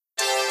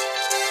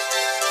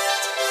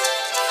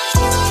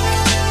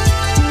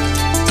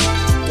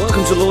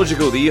to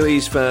Logical, the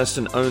UAE's first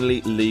and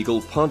only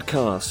legal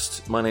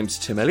podcast. My name's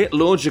Tim Elliott.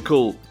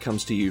 Logical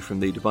comes to you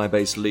from the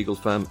Dubai-based legal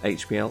firm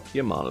HPL,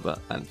 Yamalova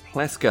and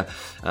Plethka.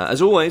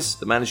 As always,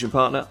 the managing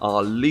partner,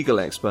 our legal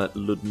expert,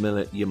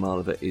 Ludmila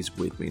Yamalova, is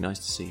with me. Nice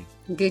to see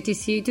you. Good to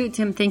see you too,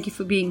 Tim. Thank you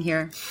for being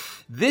here.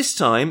 This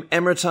time,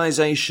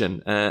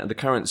 Emiratization, the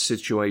current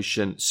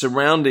situation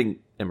surrounding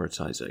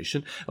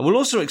Emiratization. And we'll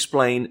also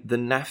explain the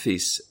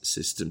NAFIS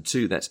system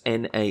too. That's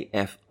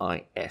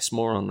NAFIS.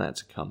 More on that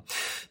to come.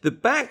 The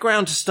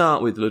background to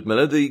start with,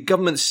 Ludmila, the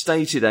government's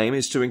stated aim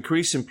is to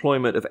increase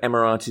employment of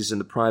Emiratis in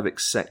the private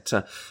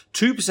sector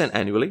 2%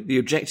 annually. The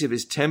objective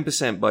is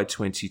 10% by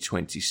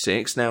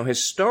 2026. Now,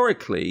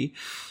 historically,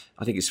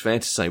 I think it's fair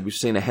to say we've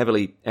seen a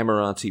heavily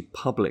Emirati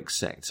public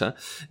sector.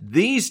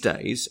 These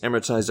days,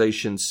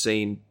 Emiratisation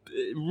seen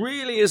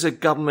really as a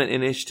government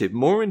initiative,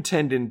 more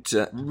intended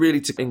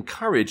to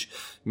encourage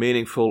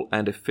meaningful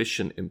and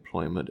efficient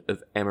employment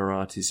of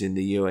Emiratis in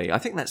the UAE. I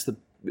think that's a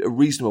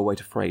reasonable way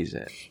to phrase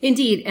it.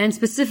 Indeed, and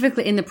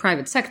specifically in the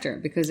private sector,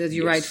 because as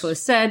you rightfully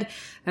said,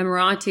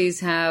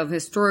 Emiratis have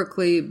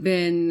historically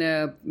been,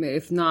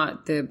 if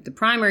not the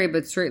primary,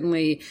 but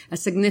certainly a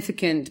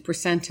significant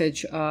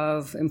percentage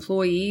of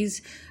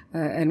employees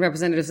and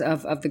representatives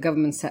of the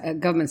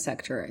government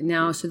sector.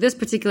 Now, so this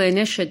particular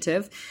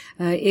initiative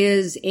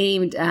is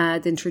aimed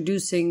at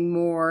introducing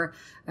more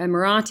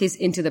Emiratis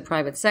into the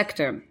private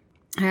sector.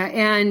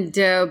 And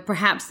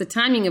perhaps the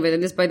timing of it,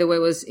 and this, by the way,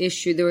 was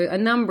issued, there were a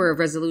number of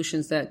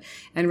resolutions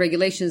and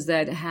regulations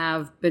that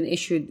have been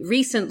issued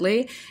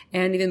recently.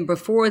 And even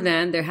before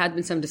then, there had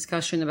been some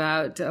discussion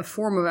about a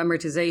form of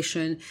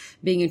Emiratization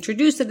being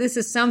introduced. So this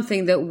is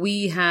something that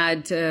we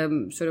had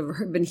sort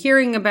of been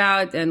hearing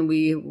about and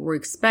we were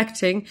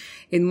expecting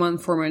in one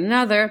form or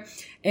another.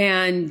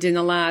 And in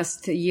the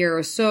last year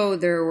or so,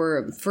 there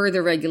were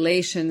further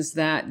regulations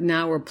that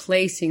now are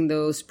placing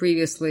those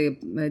previously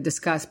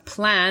discussed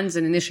plans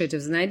and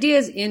initiatives and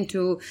ideas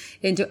into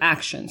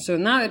action. So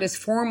now it is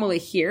formally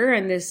here.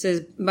 And this is,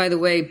 by the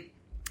way,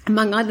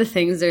 among other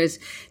things, there's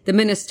the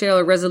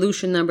ministerial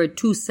resolution number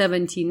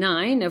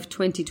 279 of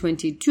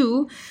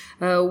 2022,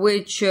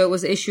 which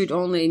was issued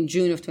only in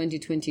June of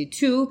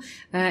 2022,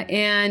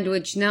 and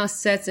which now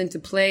sets into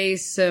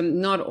place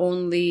not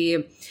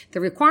only the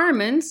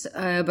requirements,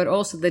 but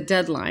also the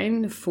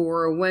deadline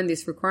for when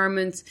these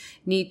requirements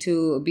need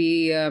to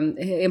be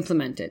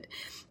implemented.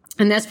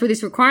 And as per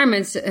these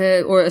requirements,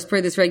 or as per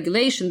this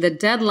regulation, the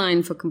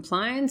deadline for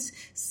compliance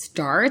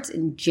starts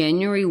in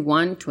January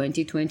 1,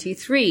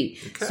 2023.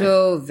 Okay.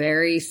 So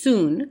very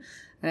soon.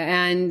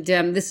 And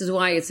this is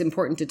why it's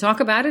important to talk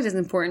about it. It's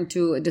important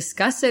to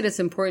discuss it. It's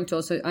important to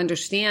also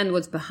understand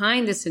what's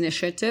behind this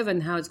initiative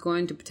and how it's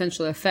going to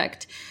potentially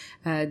affect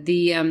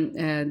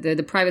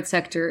the private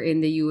sector in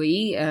the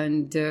UAE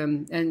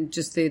and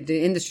just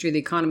the industry, the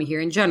economy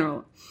here in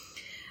general.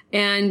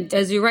 And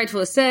as you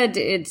rightfully said,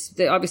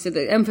 obviously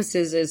the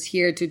emphasis is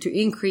here to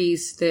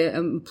increase the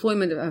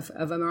employment of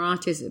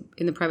Emiratis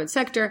in the private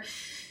sector.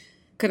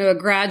 Kind of a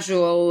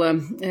gradual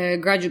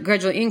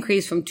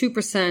increase from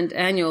 2%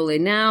 annually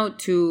now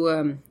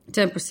to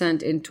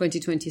 10% in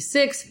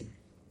 2026.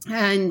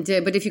 And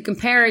but if you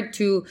compare it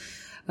to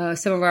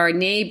some of our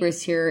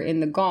neighbors here in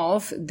the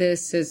Gulf,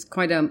 this is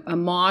quite a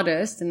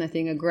modest and I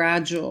think a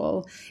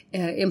gradual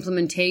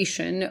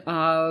implementation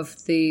of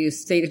the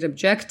stated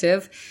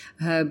objective,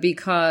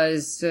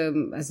 because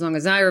as long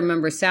as I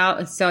remember,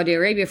 Saudi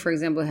Arabia, for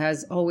example,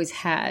 has always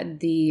had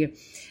the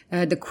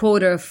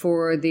quota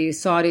for the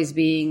Saudis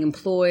being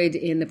employed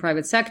in the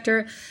private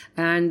sector.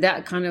 And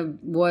that kind of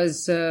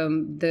was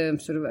the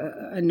sort of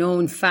a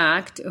known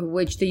fact,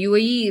 which the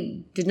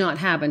UAE did not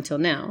have until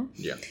now.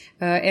 Yeah.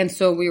 And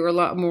so we were a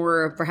lot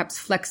more perhaps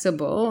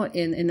flexible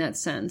in that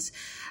sense.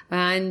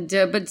 And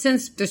but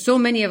since there's so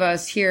many of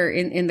us here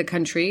in the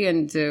country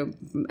and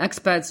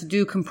expats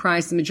do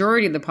comprise the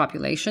majority of the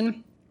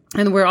population,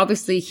 and we're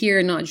obviously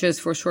here not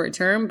just for short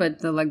term, but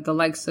the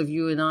likes of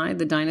you and I,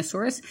 the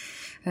dinosaurs.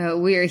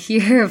 We are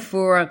here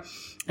for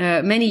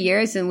many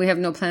years and we have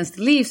no plans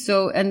to leave.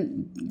 So,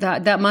 and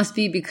that must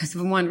be because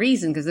of one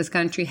reason, because this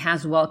country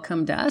has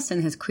welcomed us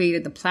and has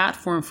created the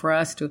platform for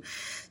us to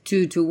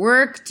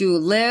work, to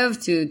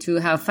live, to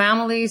have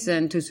families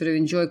and to sort of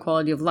enjoy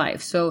quality of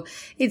life. So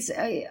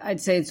I'd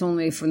say it's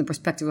only from the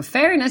perspective of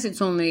fairness,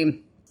 it's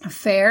only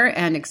fair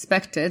and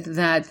expected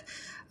that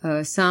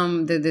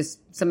some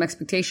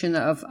expectation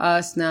of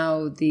us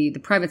now, the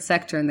private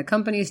sector and the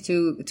companies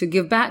to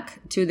give back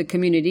to the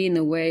community in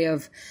the way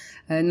of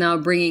now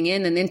bringing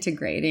in and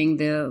integrating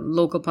the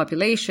local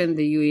population,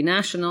 the UAE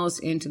nationals,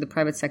 into the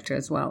private sector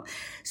as well.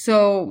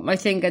 So I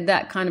think at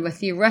that kind of a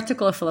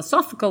theoretical or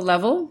philosophical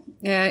level,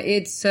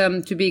 it's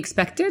to be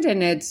expected,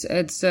 and it's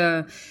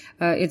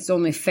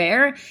only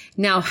fair.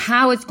 Now,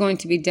 how it's going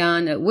to be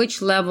done, at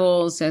which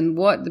levels, and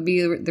what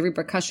be the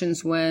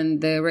repercussions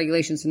when the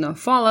regulations are not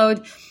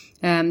followed,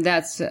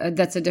 That's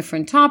a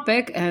different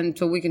topic, and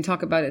so we can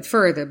talk about it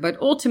further. But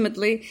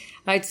ultimately,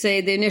 I'd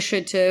say the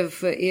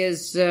initiative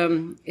is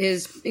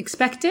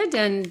expected,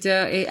 and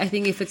I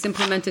think if it's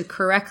implemented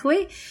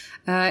correctly,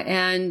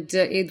 and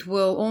it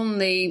will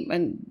only,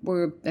 and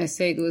I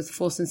say it with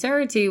full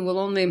sincerity, will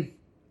only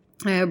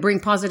bring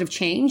positive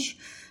change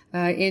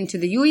into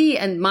the UAE.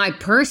 And my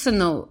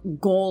personal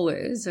goal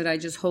is that I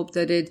just hope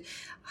that it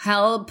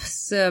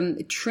helps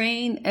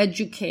train,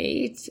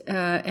 educate,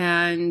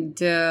 and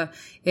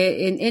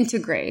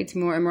integrate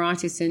more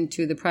Emiratis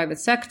into the private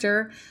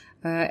sector.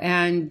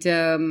 And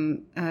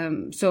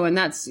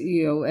that's,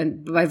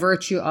 and by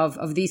virtue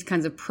of these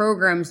kinds of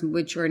programs,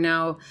 which are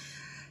now,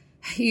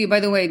 by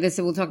the way,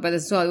 we'll talk about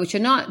this as well, which are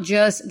not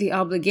just the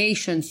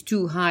obligations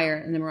to hire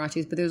an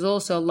Emiratis, but there's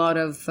also a lot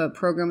of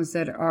programs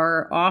that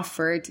are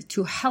offered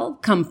to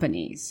help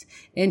companies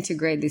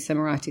integrate these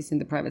Emiratis in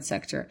the private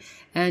sector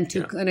and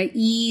to kind of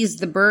ease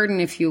the burden,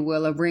 if you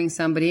will, of bringing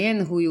somebody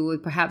in who you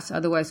would perhaps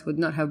otherwise would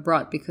not have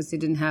brought because they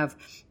didn't have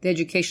the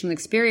educational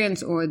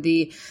experience or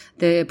the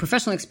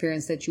professional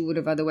experience that you would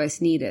have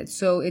otherwise needed.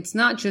 So it's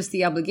not just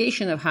the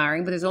obligation of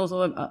hiring, but there's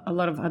also a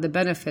lot of other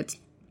benefits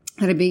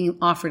that are being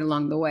offered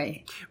along the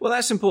way. Well,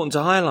 that's important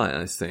to highlight,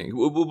 I think.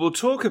 We'll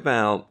talk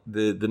about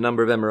the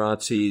number of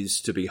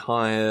Emiratis to be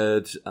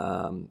hired,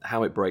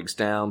 how it breaks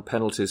down,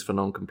 penalties for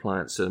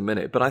non-compliance in a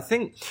minute. But I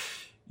think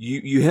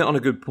you hit on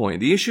a good point.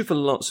 The issue for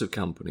lots of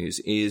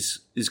companies is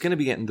going to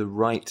be getting the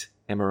right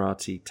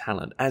Emirati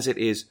talent, as it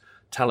is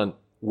talent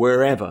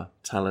wherever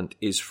talent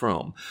is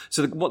from.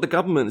 So what the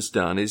government's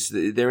done is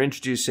they're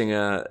introducing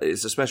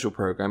it's a special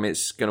program.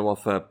 It's going to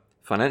offer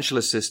financial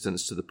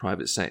assistance to the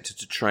private sector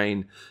to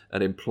train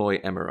and employ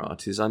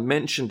Emiratis. I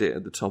mentioned it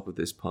at the top of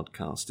this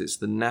podcast. It's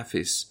the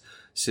NAFIS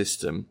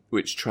system,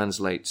 which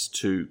translates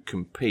to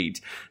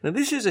compete. Now,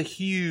 this is a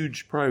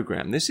huge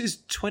program. This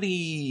is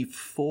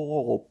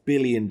 24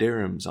 billion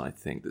dirhams, I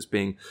think, that's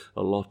being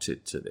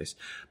allotted to this.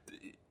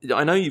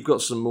 I know you've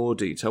got some more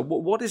detail.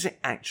 What does it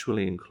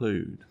actually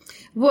include?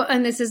 Well,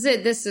 and this is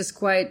it. This is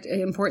quite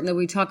important that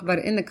we talk about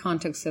it in the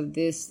context of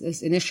this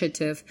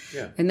initiative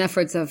and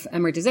efforts of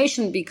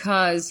Emiratization,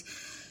 because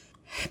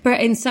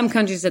in some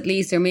countries, at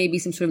least, there may be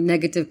some sort of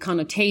negative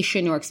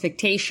connotation or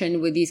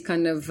expectation with these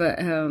kind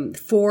of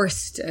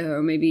forced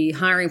or maybe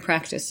hiring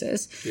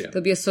practices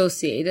that'll be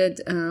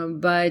associated.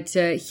 But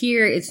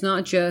here, it's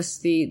not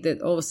just that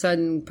all of a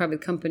sudden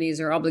private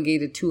companies are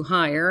obligated to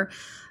hire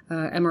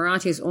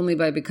Emiratis only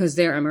because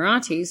they're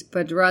Emiratis,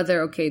 but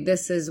rather,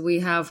 this is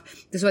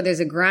why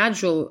there's a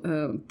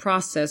gradual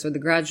process or the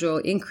gradual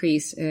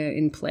increase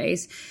in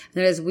place.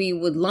 And as we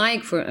would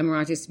like for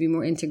Emiratis to be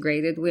more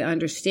integrated, we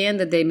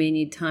understand that they may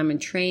need time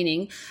and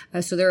training.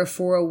 So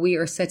therefore, we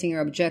are setting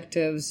our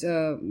objectives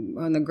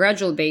on a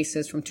gradual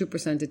basis from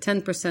 2% to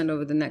 10%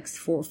 over the next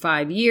 4 or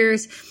 5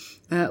 years.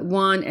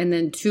 One, and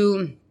then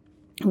two,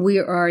 we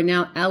are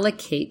now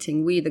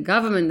allocating, the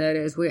government that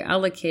is, we're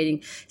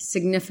allocating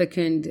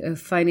significant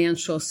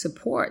financial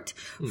support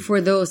for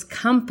those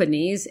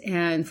companies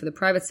and for the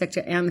private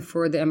sector and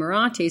for the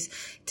Emiratis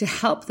to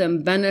help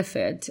them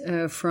benefit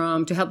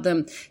to help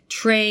them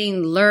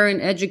train, learn,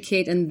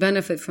 educate, and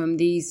benefit from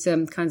these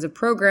kinds of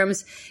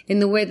programs in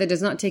the way that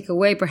does not take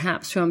away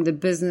perhaps from the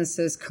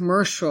business's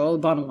commercial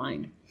bottom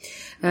line.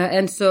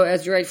 And so,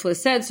 as you rightfully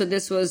said, so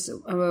this was,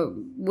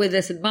 with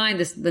this in mind,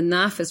 the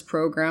NAFIS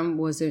program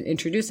was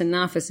introduced, and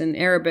NAFIS in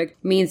Arabic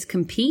means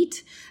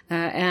compete,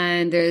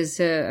 and there's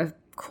a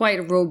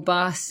quite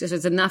robust,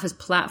 there's a NAFIS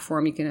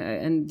platform, you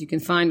can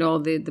find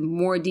all the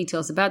more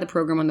details about the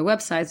program on the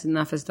websites at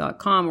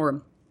nafis.com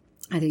or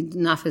I think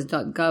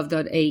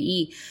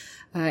nafis.gov.ae.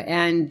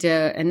 And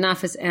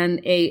NAFIS,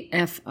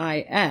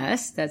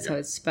 NAFIS, that's how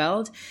it's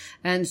spelled.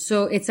 And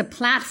so it's a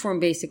platform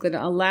basically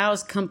that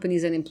allows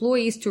companies and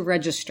employees to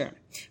register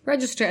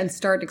and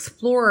start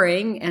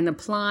exploring and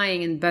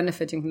applying and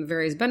benefiting from the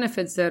various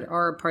benefits that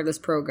are part of this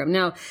program.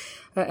 Now,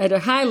 at a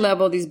high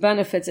level, these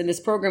benefits and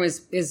this program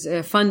is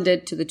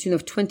funded to the tune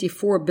of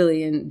 24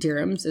 billion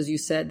dirhams. As you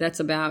said, that's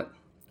about,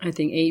 I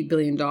think, $8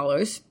 billion.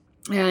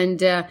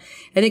 And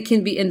it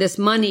can be, and this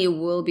money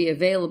will be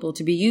available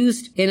to be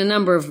used in a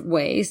number of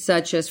ways,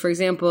 such as, for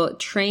example,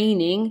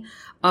 training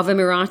of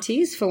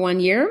Emiratis for 1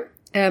 year,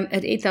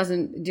 at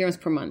 8,000 dirhams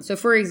per month. So,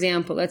 for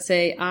example, let's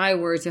say I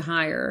were to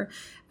hire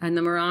an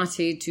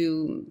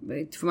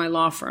Emirati for my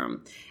law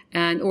firm,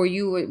 or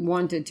you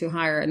wanted to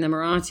hire an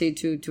Emirati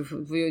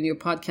for you in your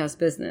podcast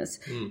business.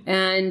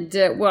 And,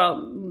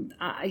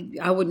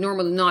 I would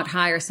normally not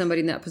hire somebody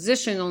in that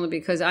position only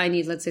because I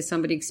need, let's say,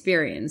 somebody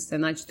experienced,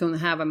 and I just don't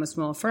have, I'm a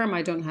small firm,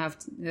 I don't have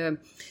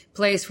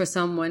place for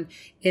someone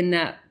in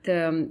that,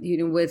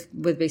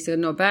 with basically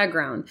no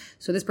background.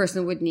 So this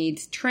person would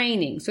need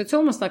training. So it's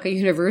almost like a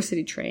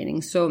university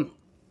training. So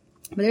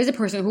But there's a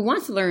person who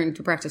wants to learn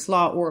to practice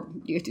law or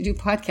to do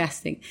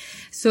podcasting.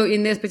 So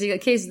in this particular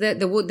case,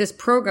 this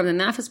program,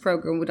 the NAFIS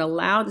program, would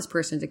allow this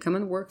person to come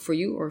and work for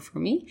you or for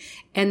me.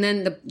 And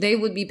then they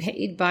would be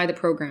paid by the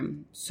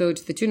program. So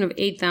to the tune of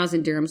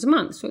 8,000 dirhams a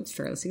month. So it's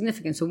fairly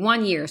significant. So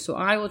 1 year. So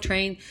I will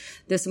train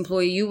this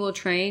employee, you will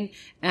train,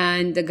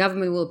 and the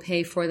government will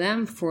pay for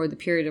them for the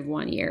period of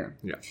 1 year.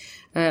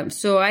 Yeah.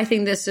 So I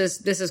think this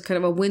is kind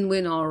of a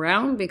win-win all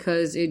around,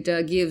 because it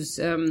gives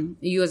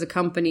you as a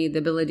company the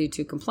ability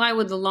to comply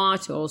with the law,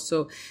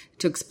 to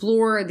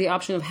explore the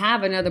option of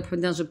have another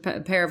potential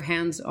pair of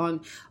hands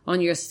on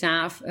your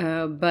staff,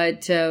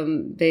 but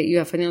you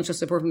have financial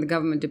support from the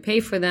government to pay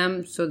for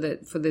them, so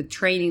that for the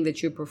training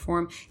that you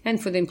perform, and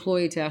for the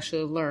employee to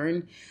actually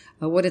learn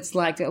what it's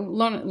like to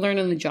learn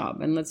on the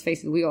job. And let's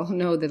face it, we all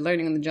know that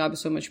learning on the job is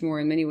so much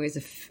more in many ways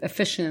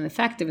efficient and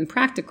effective and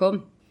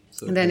practical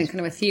than in kind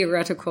of a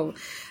theoretical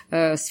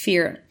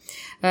sphere.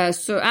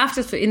 So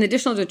in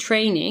addition to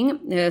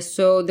training,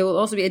 so there will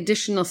also be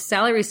additional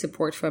salary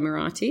support for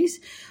Emiratis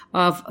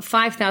of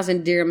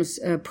 5,000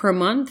 dirhams per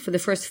month for the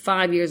first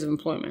 5 years of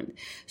employment.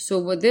 So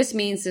what this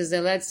means is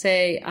that, let's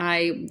say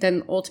I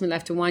then ultimately,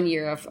 after 1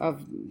 year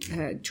of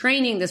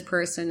training this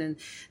person, and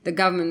the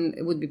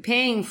government would be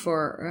paying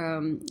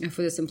for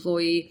this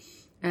employee,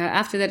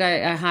 after that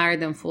I hire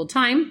them full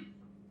time.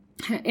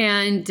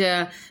 And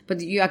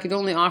but I could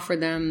only offer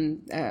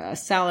them a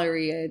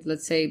salary,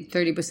 let's say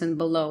 30%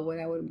 below what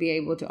I would be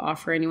able to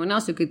offer anyone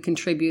else who could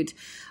contribute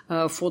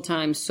full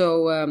time.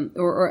 So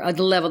or at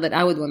the level that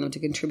I would want them to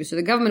contribute. So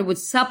the government would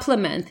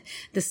supplement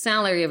the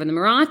salary of an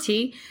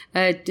Emirati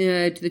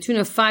to the tune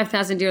of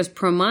 5,000 dirhams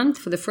per month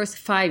for the first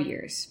 5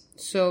 years.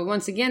 So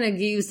once again, it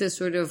gives this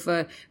sort of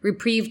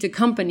reprieve to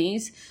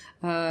companies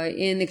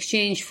in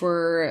exchange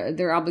for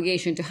their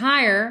obligation to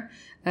hire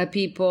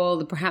people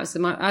that perhaps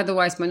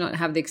otherwise might not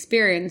have the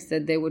experience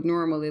that they would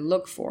normally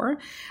look for,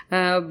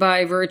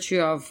 by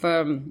virtue of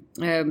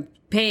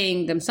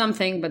paying them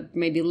something, but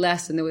maybe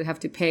less than they would have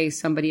to pay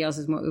somebody else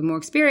with more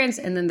experience.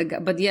 And then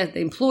the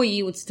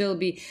employee would still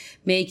be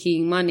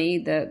making money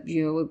that,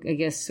 I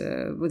guess,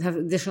 would have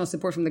additional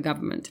support from the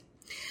government.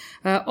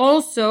 This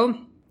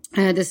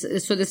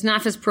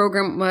NAFIS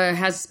program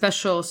has a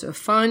special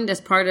fund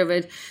as part of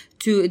it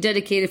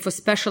dedicated for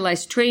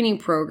specialized training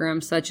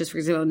programs, such as, for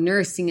example,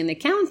 nursing and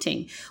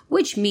accounting,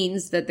 which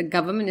means that the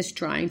government is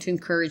trying to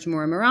encourage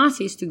more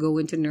Emiratis to go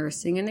into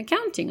nursing and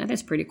accounting. And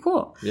that's pretty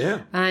cool.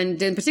 Yeah.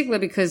 And in particular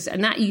because,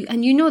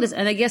 you know this,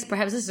 and I guess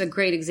perhaps this is a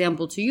great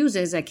example to use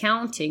as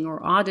accounting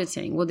or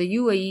auditing. Well, the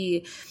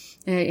UAE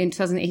in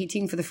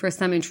 2018 for the first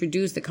time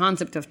introduced the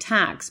concept of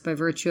tax by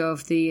virtue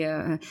of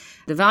the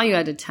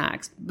value-added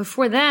tax.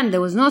 Before then, there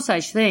was no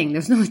such thing. There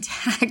was no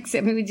tax.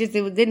 I mean, it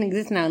didn't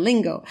exist in our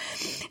lingo.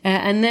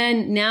 And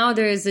then now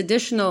there is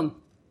additional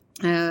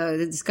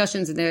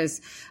discussions, and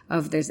there's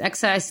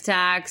excise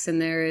tax,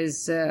 and there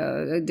is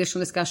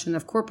additional discussion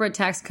of corporate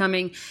tax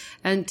coming.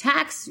 And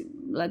tax,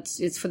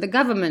 it's for the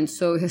government.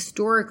 So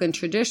historical and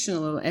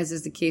traditional, as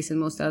is the case in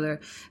most other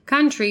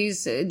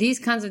countries, these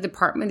kinds of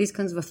departments, these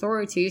kinds of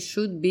authorities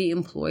should be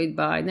employed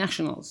by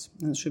nationals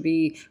and should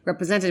be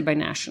represented by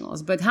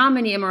nationals. But how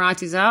many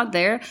Emiratis out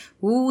there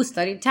who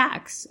studied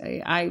tax?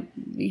 I'd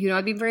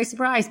be very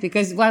surprised,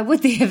 because why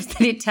would they have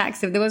studied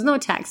tax if there was no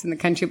tax in the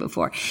country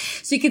before?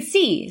 So you could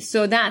see.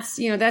 So that's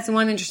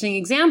one interesting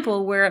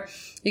example where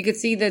you could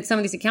see that some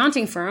of these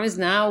accounting firms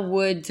now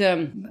would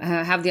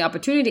have the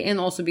opportunity and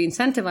also be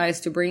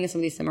incentivized to bring in some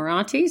of these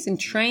Emiratis and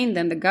train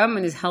them. The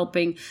government is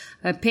helping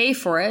pay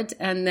for it.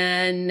 And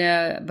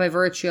then by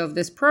virtue of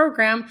this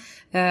program,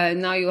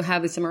 now you'll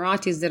have these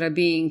Emiratis that are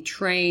being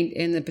trained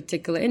in a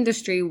particular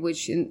industry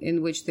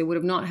in which they would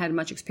have not had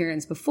much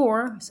experience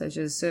before, such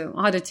as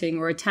auditing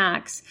or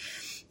tax.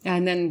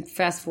 And then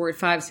fast forward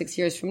 5-6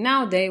 years from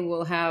now, they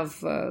will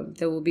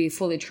be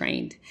fully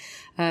trained.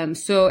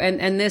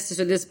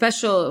 There's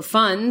special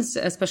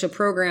funds, special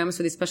programs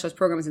for these specialized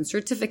programs and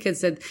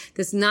certificates, that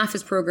this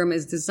NAFIS program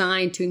is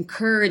designed to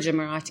encourage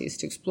Emiratis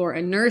to explore.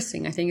 And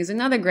nursing, I think, is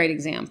another great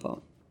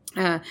example.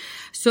 And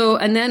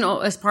then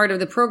as part of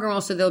the program,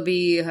 also there'll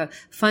be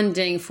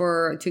funding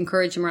to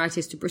encourage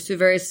Emiratis to pursue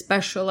very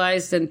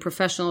specialized and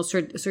professional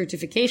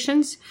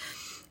certifications.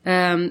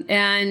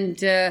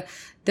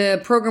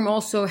 The program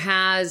also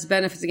has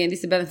benefits. Again,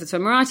 these are benefits for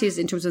Emiratis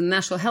in terms of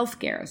national health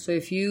care. So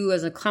if you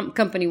as a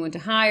company want to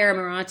hire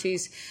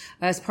Emiratis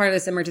as part of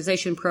this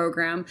Emiratization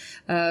program,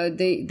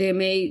 they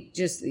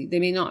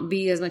may not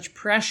be as much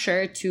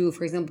pressure to,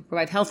 for example,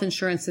 provide health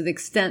insurance to the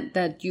extent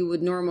that you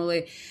would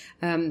normally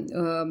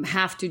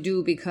have to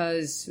do,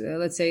 because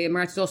let's say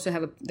Emiratis also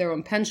have their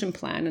own pension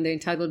plan and they're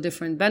entitled to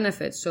different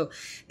benefits. So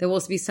there will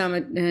also be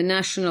some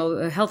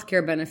national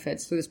healthcare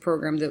benefits through this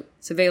program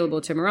that's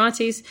available to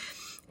Emiratis.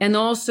 And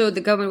also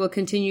the government will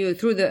continue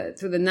through the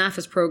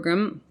NAFIS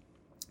program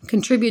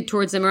contribute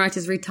towards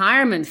Emiratis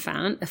retirement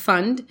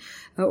fund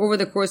over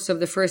the course of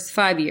the first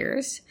 5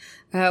 years,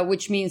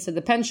 which means that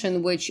the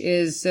pension, which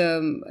is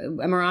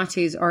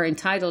Emiratis are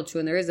entitled to,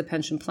 and there is a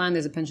pension plan,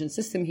 there's a pension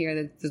system here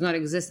that does not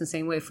exist in the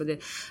same way for the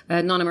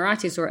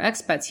non-Emiratis or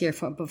expats here,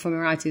 but for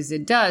Emiratis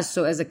it does.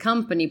 So as a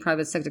company,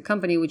 private sector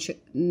company, which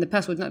in the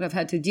past would not have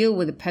had to deal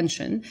with a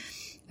pension,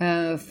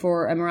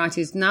 for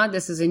Emiratis, now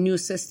this is a new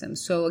system.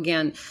 So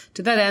again,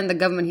 to that end, the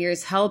government here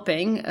is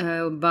helping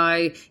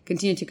by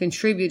continuing to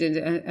contribute in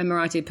the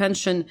Emirati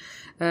pension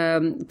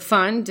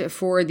fund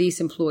for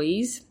these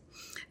employees.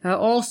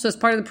 Also, as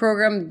part of the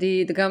program,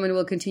 the government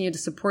will continue to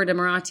support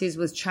Emiratis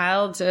with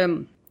child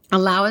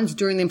allowance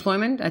during the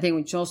employment, I think,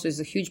 which also is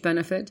a huge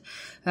benefit.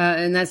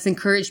 And that's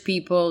encouraged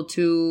people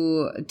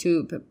to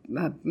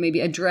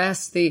maybe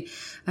address the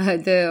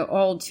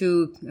all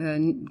too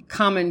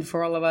common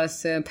for all of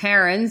us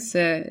parents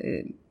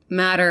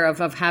matter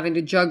of having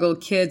to juggle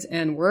kids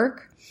and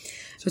work.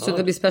 So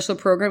there'll be a special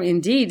program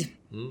indeed.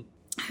 Mm.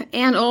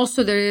 And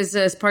also there is,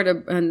 as part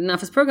of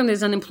NAFIS program,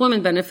 there's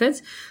unemployment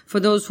benefits for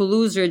those who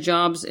lose their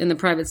jobs in the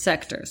private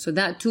sector. So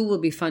that too will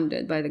be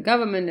funded by the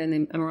government, and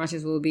the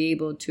Emiratis will be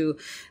able to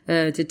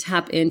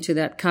tap into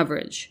that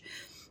coverage.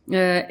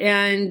 Sort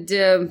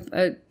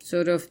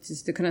of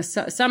just to kind of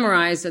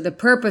summarize the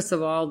purpose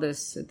of all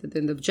this,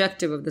 the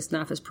objective of this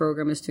NAFIS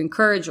program is to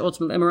encourage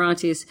ultimately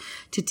Emiratis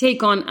to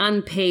take on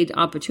unpaid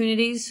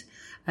opportunities,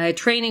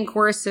 training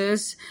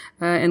courses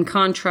and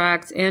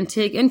contracts, and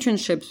take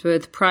internships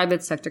with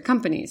private sector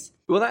companies.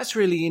 Well, that's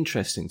really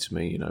interesting to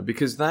me,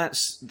 because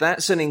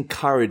that's an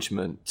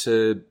encouragement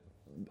to,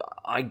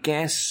 I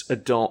guess,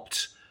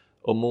 adopt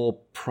a more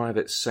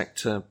private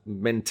sector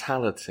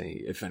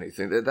mentality, if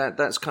anything.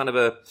 That's kind of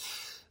a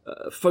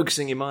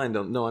focusing your mind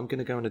on, no, I'm going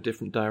to go in a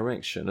different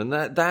direction. And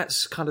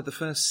that's kind of the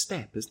first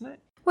step, isn't it?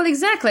 Well,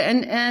 exactly.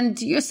 And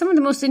some of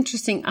the most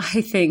interesting,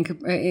 I think,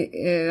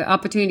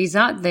 opportunities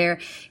out there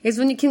is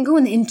when you can go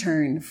and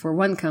intern for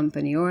one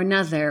company or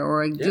another,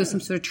 or do some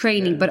sort of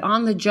training, but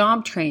on the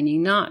job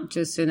training, not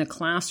just in a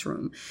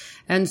classroom.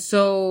 And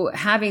so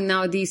having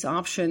now these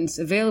options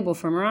available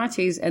for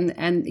Emiratis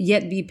and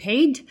yet be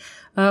paid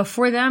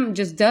for them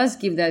just does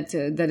give that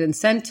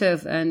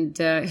incentive, and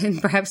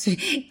perhaps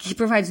he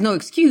provides no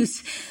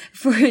excuse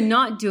for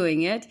not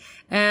doing it.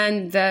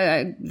 And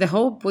the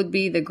hope would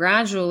be that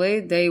gradually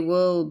they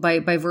will,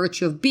 by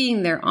virtue of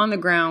being there on the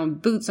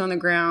ground, boots on the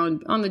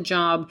ground, on the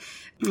job,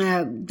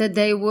 that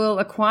they will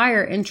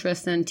acquire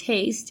interest and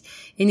taste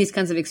in these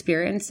kinds of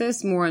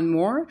experiences more and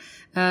more.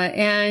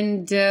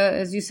 And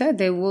as you said,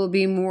 they will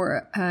be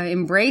more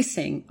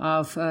embracing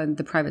of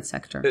the private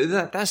sector.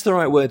 That's the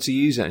right word to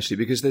use, actually,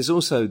 because there's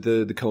also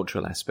the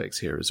cultural aspects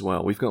here as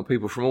well. We've got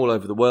people from all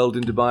over the world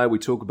in Dubai. We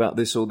talk about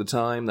this all the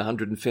time, the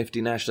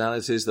 150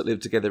 nationalities that live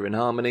together in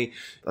harmony.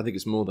 I think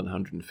it's more than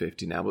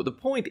 150 now. But the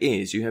point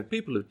is, you have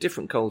people of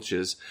different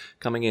cultures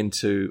coming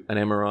into an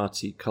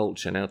Emirati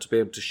culture. Now, to be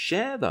able to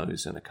share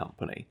those in a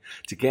company,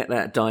 to get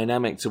that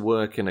dynamic to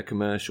work in a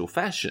commercial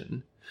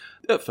fashion,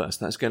 at first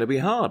that's going to be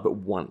hard. But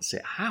once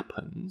it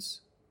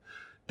happens,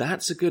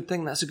 that's a good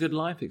thing. That's a good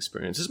life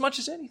experience, as much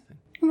as anything.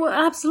 Well,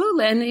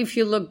 absolutely. And if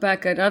you look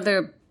back at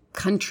other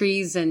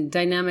countries and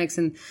dynamics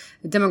and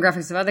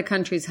demographics of other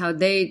countries, how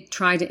they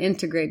try to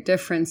integrate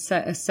different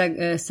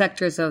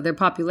sectors of their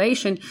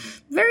population,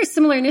 very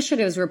similar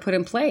initiatives were put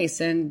in place.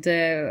 And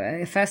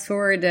fast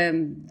forward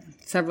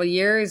several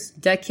years,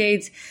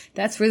 decades,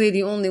 that's really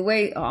the only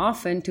way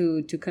often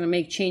to kind of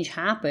make change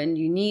happen.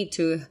 You need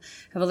to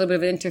have a little bit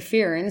of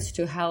interference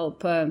to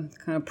help kind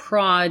of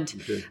prod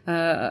so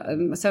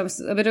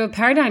a bit of a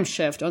paradigm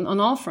shift on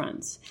all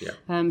fronts. Yeah.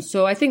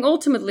 So I think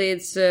ultimately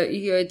it's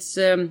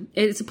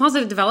a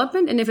positive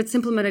development, and if it's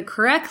implemented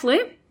correctly,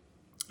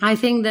 I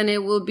think then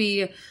it will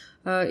be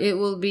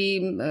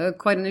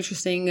quite an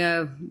interesting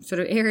sort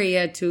of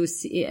area to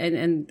see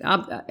and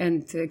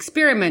to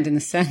experiment, in a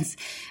sense,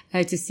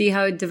 to see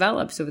how it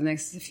develops over the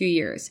next few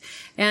years.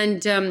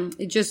 And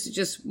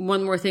just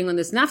one more thing on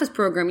this NAFIS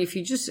program: if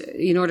you just,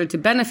 in order to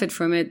benefit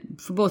from it,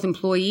 for both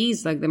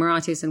employees like the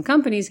Emiratis and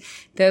companies,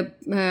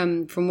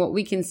 from what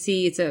we can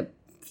see, it's a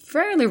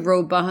fairly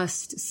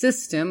robust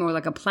system, or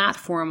like a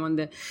platform on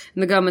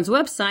the government's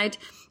website,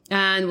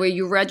 and where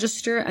you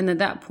register, and at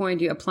that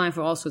point you apply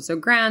for all sorts of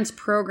grants,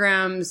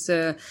 programs,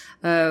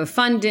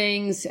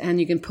 fundings, and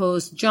you can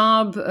post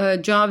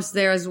jobs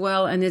there as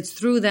well. And it's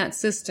through that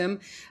system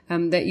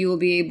that you will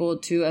be able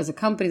to, as a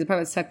company, the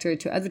private sector,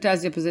 to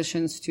advertise your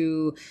positions,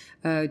 to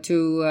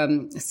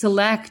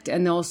select,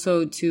 and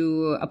also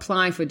to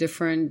apply for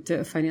different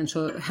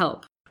financial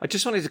help. I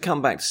just wanted to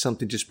come back to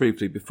something just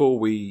briefly before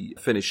we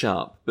finish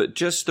up, but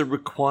just the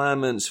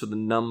requirements for the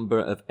number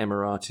of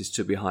Emiratis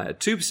to be hired.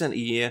 2% a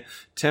year,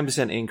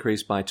 10%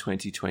 increase by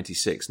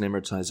 2026 in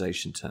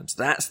Emiratization terms.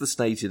 That's the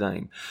stated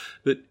aim.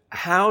 But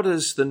how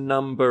does the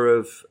number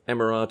of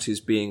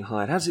Emiratis being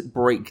hired, how does it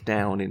break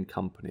down in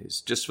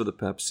companies, just for the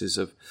purposes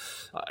of,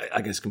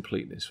 I guess,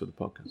 completeness for the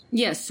podcast?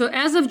 Yes. So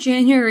as of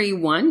January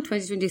 1,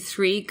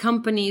 2023,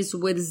 companies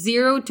with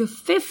 0 to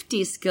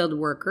 50 skilled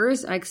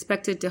workers are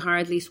expected to hire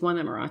at least one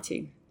Emirati.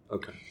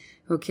 Okay.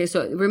 Okay,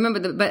 so remember,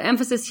 but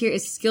emphasis here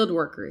is skilled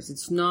workers.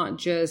 It's not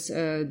just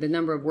the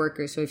number of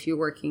workers. So if you're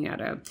working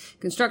at a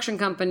construction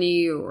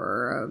company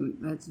or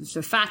a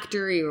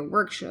factory or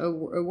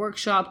a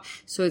workshop,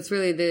 so it's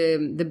really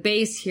the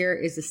base here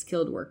is the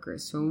skilled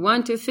workers. So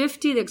 1 to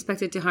 50, they're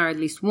expected to hire at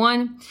least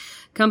one.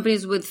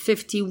 Companies with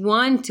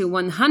 51 to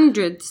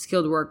 100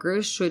 skilled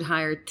workers should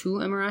hire 2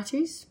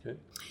 Emiratis. Okay.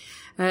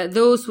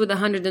 Those with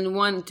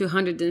 101 to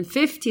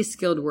 150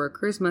 skilled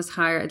workers must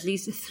hire at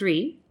least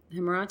 3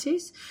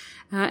 Emiratis.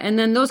 And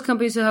then those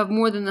companies who have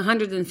more than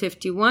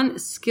 151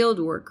 skilled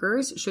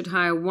workers should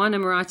hire 1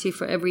 Emirati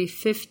for every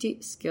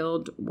 50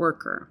 skilled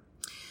worker.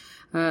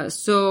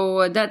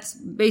 So that's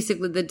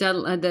basically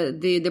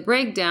the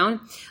breakdown.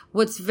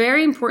 What's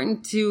very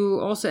important to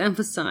also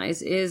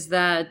emphasize is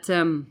that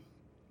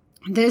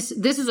this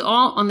is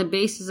all on the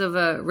basis of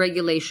a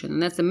regulation,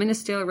 and that's the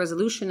Ministerial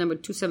Resolution number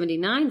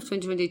 279 of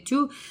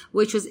 2022,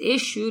 which was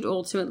issued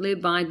ultimately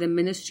by the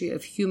Ministry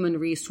of Human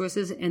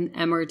Resources and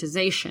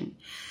Emiratization.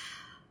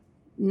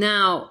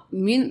 Now,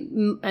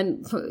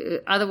 and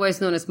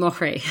otherwise known as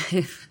MOHRE,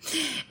 it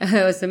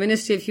was the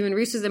Ministry of Human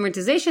Resources and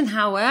Emiratization,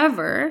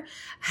 however,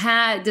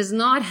 does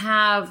not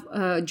have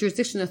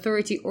jurisdiction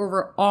authority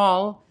over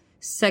all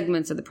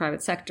segments of the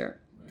private sector.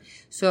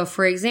 So,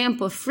 for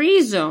example,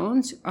 free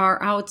zones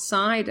are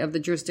outside of the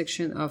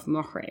jurisdiction of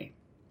MOHRE.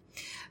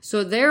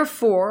 So,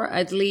 therefore,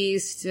 at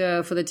least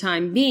for the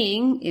time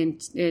being,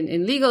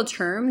 in legal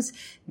terms,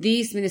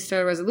 these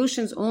ministerial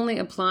resolutions only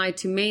apply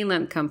to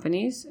mainland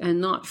companies and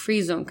not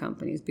free zone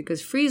companies,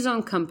 because free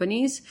zone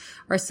companies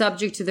are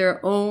subject to their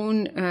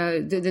own,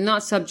 they're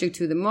not subject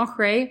to the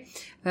MOHRE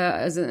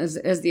as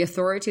the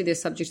authority. They're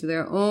subject to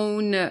their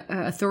own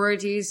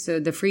authorities,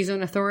 the free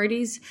zone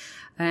authorities.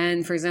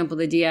 And for example,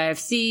 the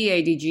DIFC,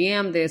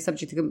 ADGM, they're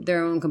subject to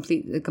their own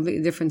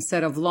completely different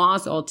set of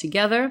laws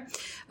altogether.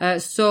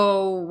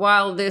 So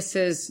while this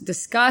is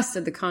discussed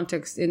at the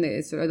context in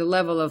the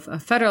level of a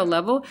federal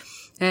level,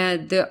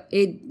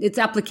 its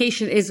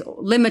application is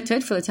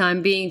limited for the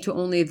time being to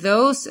only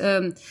those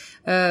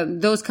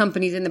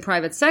companies in the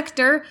private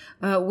sector,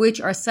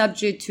 which are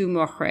subject to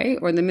MOHRE,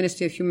 or the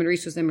Ministry of Human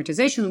Resources and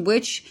Emiratization,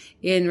 which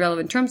in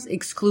relevant terms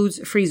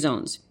excludes free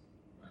zones.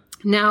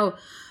 Now,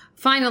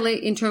 finally,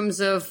 in terms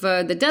of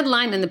the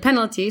deadline and the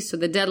penalties, so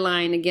the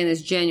deadline again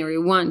is January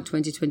 1,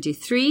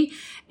 2023,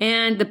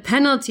 and the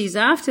penalties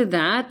after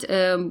that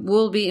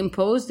will be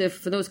imposed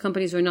for those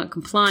companies who are not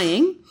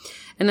complying.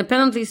 And the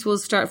penalties will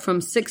start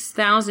from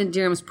 6,000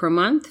 dirhams per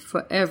month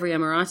for every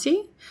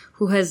Emirati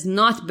who has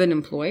not been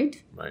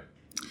employed. Right.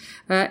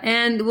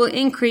 And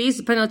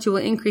the penalty will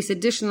increase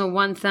additional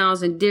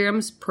 1,000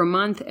 dirhams per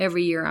month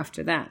every year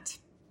after that.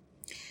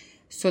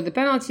 So the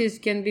penalties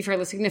can be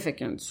fairly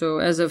significant. So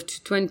as of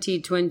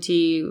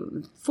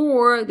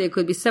 2024, there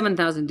could be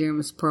 7,000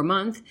 dirhams per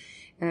month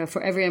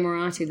for every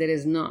Emirati that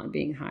is not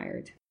being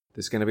hired.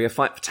 There's going to be a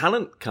fight for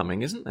talent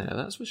coming, isn't there?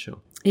 That's for sure.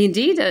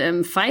 Indeed,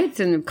 fight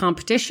and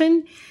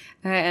competition.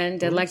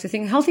 And I'd like to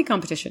think healthy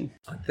competition.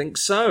 I think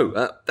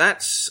so.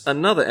 That's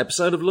another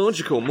episode of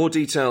Logical. More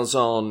details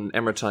on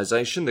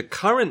Emiratization, the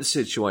current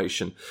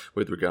situation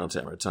with regard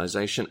to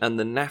Emiratization, and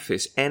the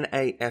NAFIS,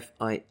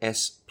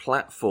 N-A-F-I-S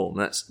platform.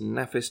 That's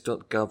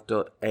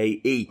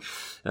nafis.gov.ae.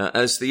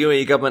 As the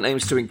UAE government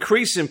aims to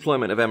increase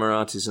employment of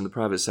Emiratis in the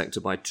private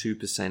sector by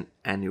 2%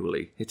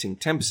 annually, hitting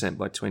 10%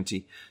 by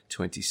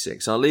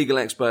 2026. Our legal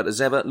expert, as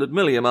ever,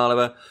 Ludmila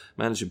Yamalova,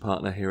 managing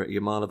partner here at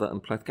Yamalova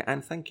and Plethka,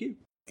 and thank you.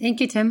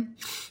 Thank you, Tim.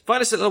 Find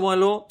us at LY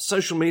Law,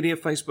 social media,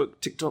 Facebook,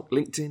 TikTok,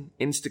 LinkedIn,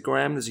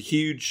 Instagram. There's a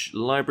huge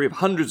library of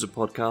hundreds of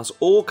podcasts,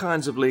 all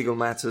kinds of legal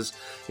matters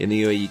in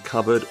the UAE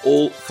covered,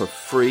 all for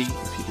free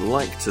if you'd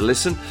like to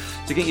listen.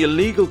 To get your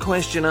legal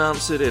question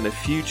answered in a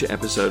future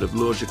episode of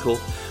Logical,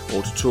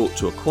 or to talk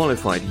to a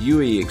qualified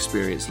UAE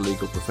experienced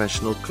legal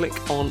professional, click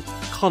on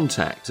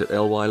contact at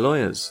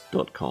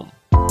lylawyers.com.